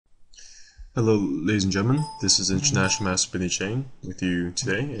Hello, ladies and gentlemen. This is International Master Benny Chang with you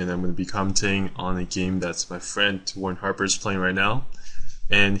today, and I'm going to be commenting on a game that's my friend Warenh Harper is playing right now.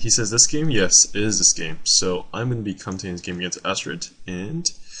 And he says this game, yes, it is this game. So I'm going to be commenting this game against Astrid, and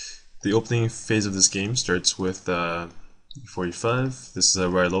the opening phase of this game starts with e4e5. This is a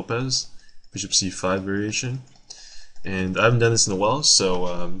Raya Lopez, Bishop c5 variation, and I haven't done this in a while,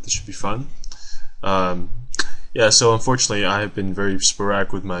 so this should be fun. Yeah, so unfortunately I have been very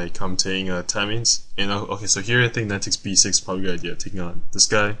sporadic with my commentating timings. And okay, so here I think knight takes b6 is probably a good idea, taking on this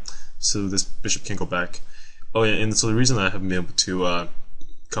guy, so this bishop can't go back. Oh yeah, and so the reason I haven't been able to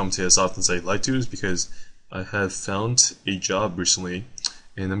commentate as often as I'd like to is because I have found a job recently,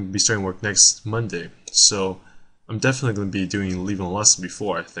 and I'm going to be starting work next Monday. So I'm definitely going to be leaving a lesson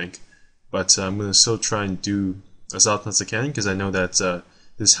before, I think. But I'm going to still try and do as often as I can, because I know that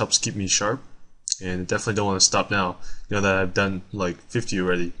this helps keep me sharp. And I definitely don't want to stop now, you know that I've done like 50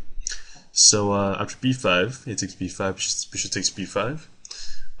 already. So after b5, it takes b5, bishop takes b5.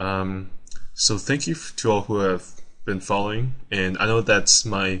 So thank you to all who have been following, and I know that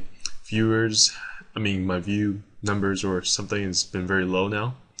my my view numbers or something has been very low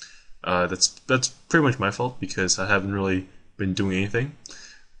now. That's pretty much my fault, because I haven't really been doing anything.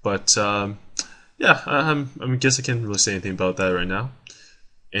 But yeah, I guess I can't really say anything about that right now.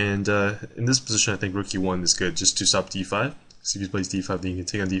 And in this position, I think rook e1 is good, just to stop d5. So if he plays d5, then you can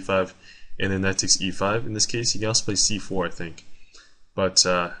take on d5, and then knight takes e5. In this case, you can also play c4, I think. But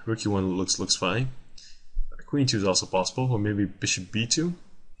rook e1 looks fine. Queen e2 is also possible, or maybe bishop b2.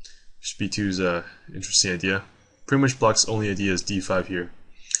 Bishop b2 is an interesting idea. Pretty much Black's only idea is d5 here.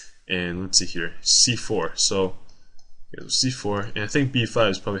 And let's see here, c4. So yeah, c4, and I think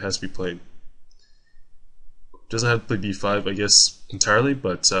b5 probably has to be played. Doesn't have to play b5, I guess, entirely,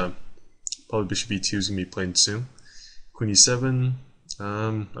 but probably bishop b2 is going to be played soon. Queen e7,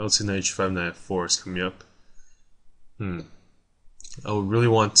 I would say knight h5, knight f4 is coming up. I would really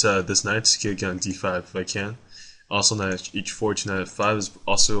want this knight to get on d5 if I can. Also, knight h4 to knight f5 is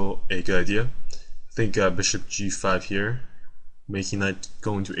also a good idea. I think bishop g5 here, making knight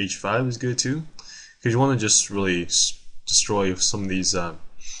go into h5 is good too, because you want to just really destroy some of these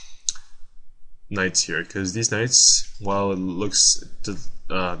knights here, because these knights, while it looks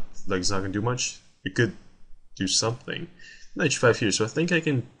like it's not going to do much, it could do something. Knight h5 here, so I think I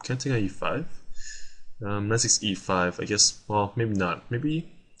can take on e5. Knight takes e5, I guess, well, maybe not.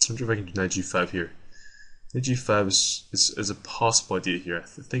 Maybe, I wonder if I can do knight g5 here. Knight g5 is a possible idea here.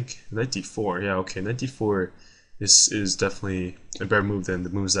 I think knight d4, yeah, okay, knight d4 is definitely a better move than the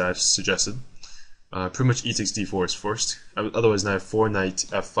moves that I've suggested. Pretty much e takes d4 is first. Otherwise, knight f4, knight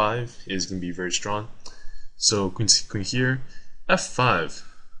f5 is going to be very strong. So queen here, f5.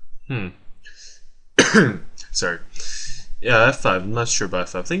 Sorry. Yeah, f5. I'm not sure about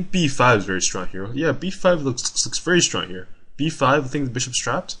f5. I think b5 is very strong here. Yeah, b5 looks very strong here. b5. I think the bishop's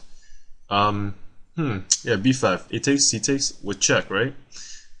trapped. Yeah, b5. It takes, c takes with check, right?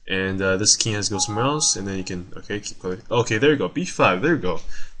 And this king has to go somewhere else, and then you can keep playing. Okay, there you go, b5. There you go.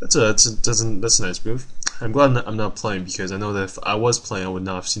 That's a nice move. I'm glad I'm not playing, because I know that if I was playing, I would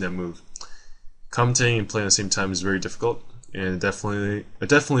not have seen that move. Commentating and playing at the same time is very difficult, and I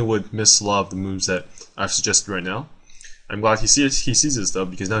definitely would miss a lot of the moves that I've suggested right now. I'm glad he sees this though,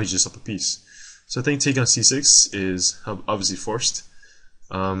 because now he's just up a piece. So I think take on c6 is obviously forced.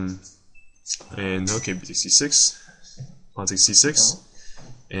 And okay, b takes c6, pawn takes c6.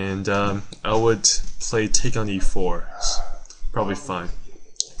 And I would play take on e4. Probably fine.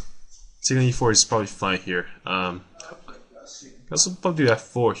 Take on e4 is probably fine here. I also probably do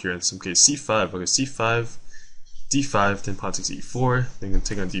f4 here in some case. c5. Okay, c5, d5, then pawn takes e4. Then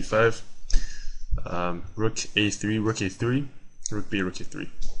take on d5. Rook a3, rook a3, rook b, rook a3.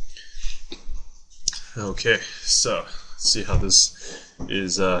 Okay, so let's see how this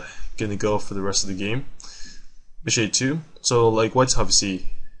is gonna go for the rest of the game. Bishop a2. So like white's obviously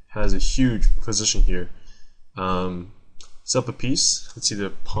has a huge position here. It's up a piece. Let's see the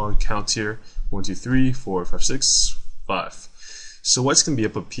pawn count here. 1, 2, 3, 4, 5, 6, 5. So white's gonna be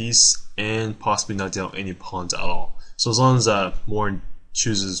up a piece and possibly not down any pawns at all. So as long as Warenh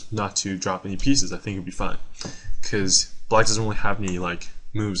chooses not to drop any pieces, I think it'll be fine. Because black doesn't really have any like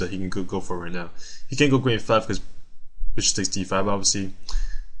moves that he can go for right now. He can't go queen a5 because bishop takes d5 obviously.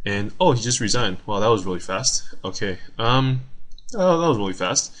 And oh, he just resigned. Wow, that was really fast. Okay. Oh, that was really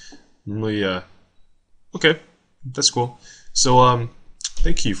fast. Really, okay, that's cool. So,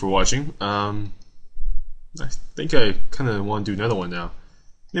 thank you for watching. I think I kind of want to do another one now.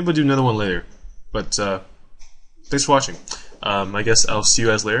 Maybe we'll do another one later. But, thanks for watching. I guess I'll see you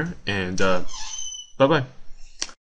guys later, and, bye-bye.